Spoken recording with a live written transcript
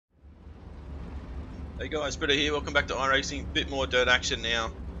Hey guys, Britta here. Welcome back to iRacing. Bit more dirt action now.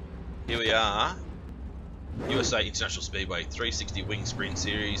 Here we are. USA International Speedway 360 Wing Sprint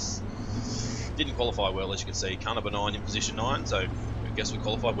Series. Didn't qualify well, as you can see. Can't have a 9 in position 9, so I guess we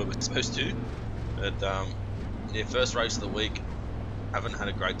qualified where we're supposed to. But yeah, first race of the week. Haven't had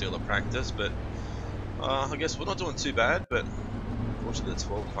a great deal of practice, but I guess we're not doing too bad. But unfortunately, the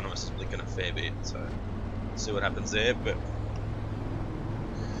 12 in front of us is blinking a fair bit, so let's see what happens there. But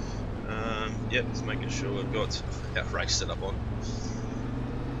yep, just making sure we've got our race set up on.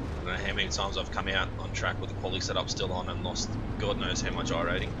 I don't know how many times I've come out on track with the quali setup still on and lost God knows how much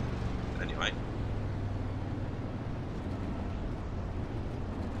iRating. Anyway.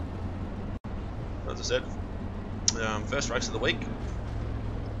 As I said, first race of the week.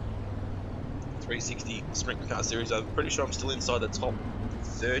 360 Sprint Car Series. I'm pretty sure I'm still inside the top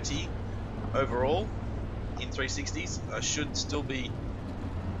 30 overall in 360s. I should still be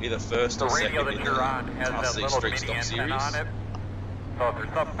either first or second in the RC Street Stock Series. On it. So if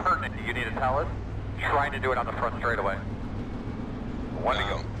there's something pertinent you need to tell us, trying to do it on the front straightaway. One to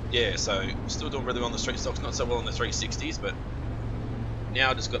go. Yeah, so still doing really well on the street stocks, not so well on the 360s, but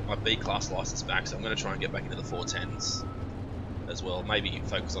now I just got my B class license back, so I'm going to try and get back into the 410s as well. Maybe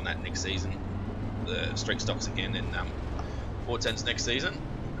focus on that next season, the street stocks again, and 410s next season.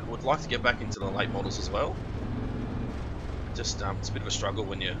 I would like to get back into the late models as well. Just it's a bit of a struggle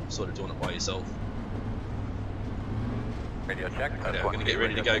when you're sort of doing it by yourself. Radio check. We're going to get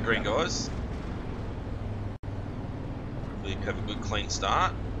ready to go green, guys. Hopefully have a good clean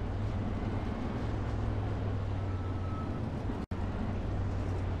start.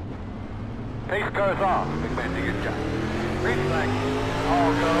 Pace cars off. Big man, do your job. Green flag.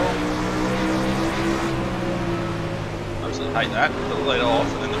 All go. Absolutely hate that. Put the lead off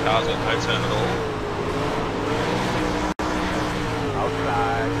and then the car's got no turn at all.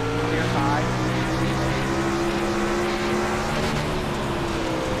 Outside. Clear side.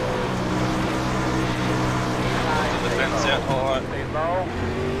 The fence out high. Stay low.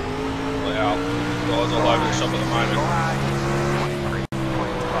 Wow. Guys all over the shop at the moment. 23,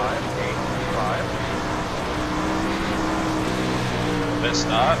 25, 8, 5. Best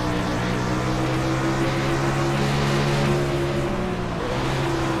start.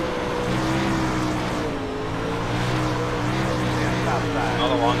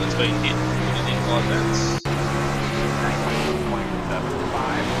 Another one that's been hit in the inside fence.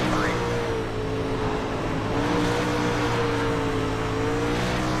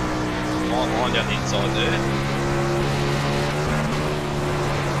 19.753. Line down the inside there.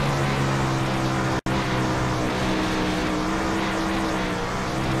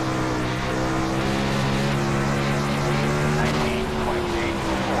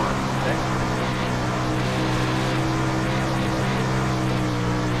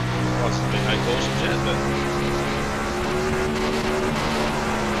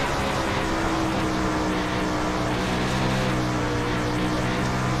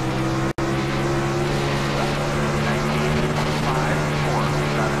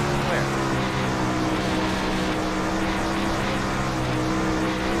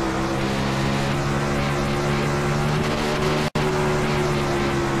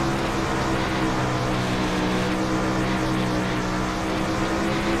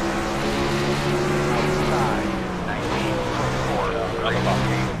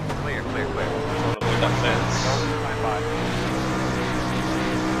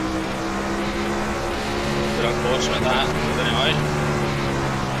 Unfortunate that, but anyway.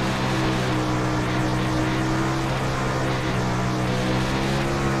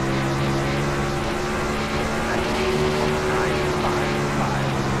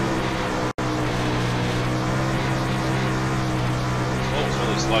 It's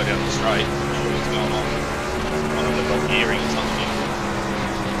really slow down the straight. I'm not sure what's going on. I don't know if they've got gearing or something.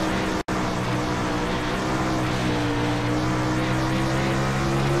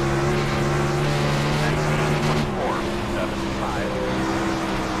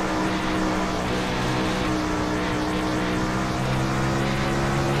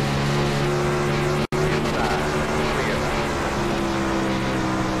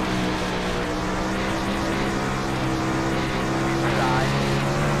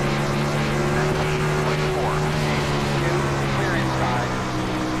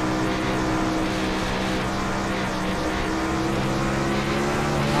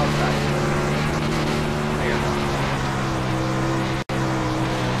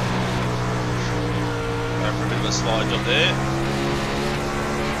 Slide job there.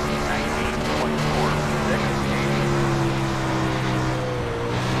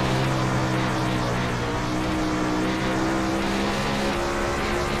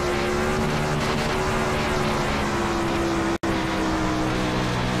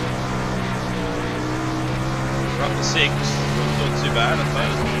 6. Not too bad, I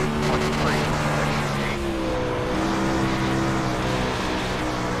suppose.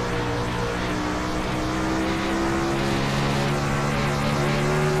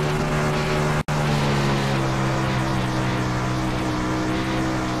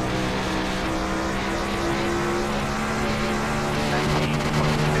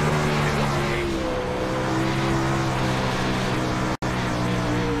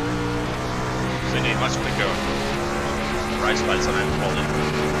 Much quicker race plates on our quality.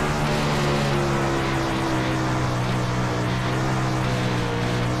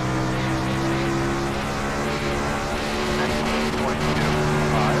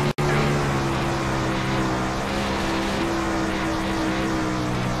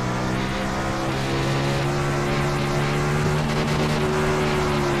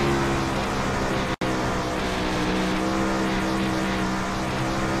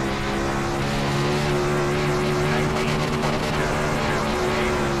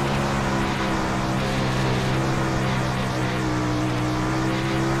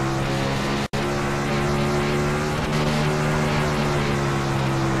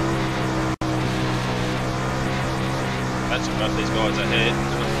 Both these guys ahead,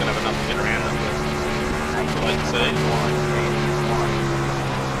 they're not going to have enough to get around them, but we'll wait and see.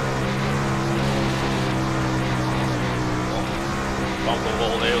 Bump the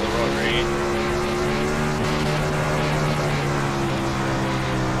wall there with the right rear.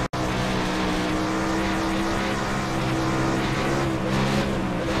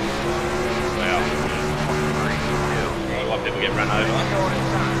 Wow. A lot of people get run over.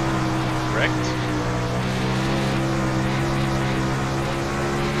 Wrecked.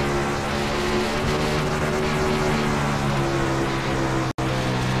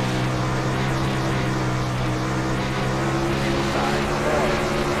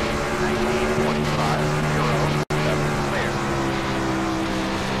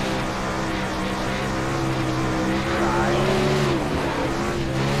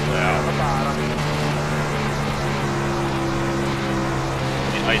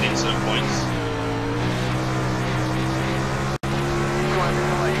 Incident points.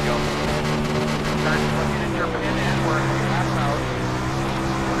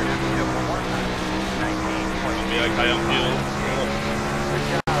 We'll be okay on fuel.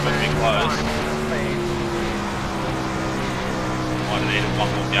 We'll be close. Might have needed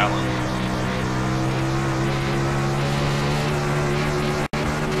 1 more gallon.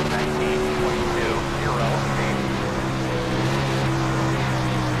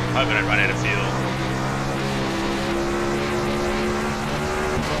 Hoping I run out of fuel.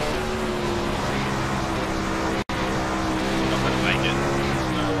 Not going to make it.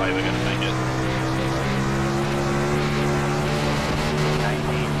 No way we're going to make it.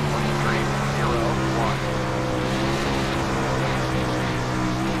 19.301.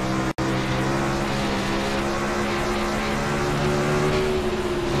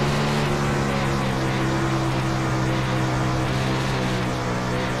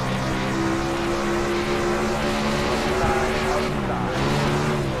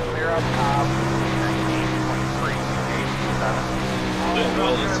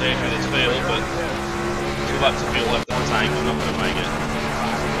 Well, let's see through this field, but 2 laps of fuel left in the tank, I'm not going to make it.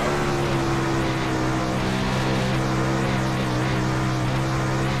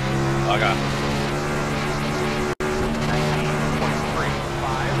 Okay.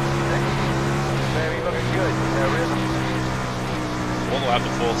 19.356. Baby, looking good. All the way up to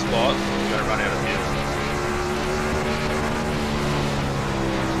 4th spot, we're going to run out of fuel.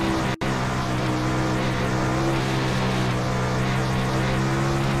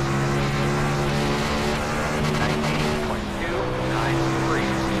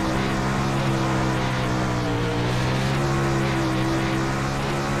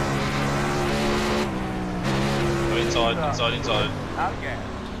 Inside. Out gas.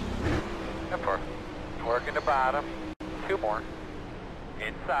 Up for. Working the bottom. 2 more.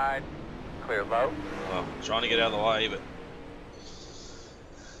 Inside. Clear low. Well, trying to get out of the way, but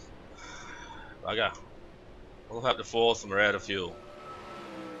bugger. We'll have to 4th and we're out of fuel.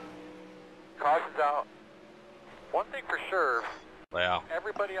 Caution's out. One thing for sure. Wow.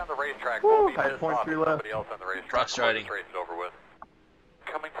 Everybody on the racetrack will be pissed off if left. somebody else on the racetrack. Frustrating. Race is over with.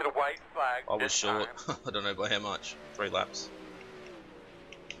 Coming to the white flag. I was short. I don't know by how much. 3 laps.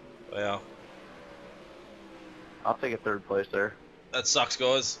 Wow. I'll take a 3rd place there. That sucks,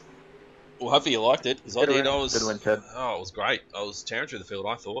 guys. Well, hopefully you liked it, because I did. Good win, Ted. Oh, it was great. I was tearing through the field,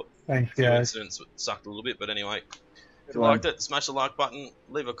 I thought. Thanks, Few guys. incidents sucked a little bit, but anyway. If you one. liked it, smash the like button,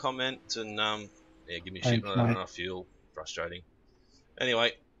 leave a comment, and yeah, give me a shit. Thanks, I don't have mate. enough fuel. Frustrating.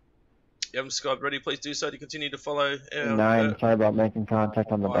 Anyway, you haven't subscribed already, please do so to continue to follow our Sorry about making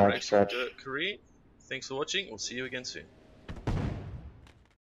contact on the back iRacing stretch. Dirt career. Thanks for watching. We'll see you again soon.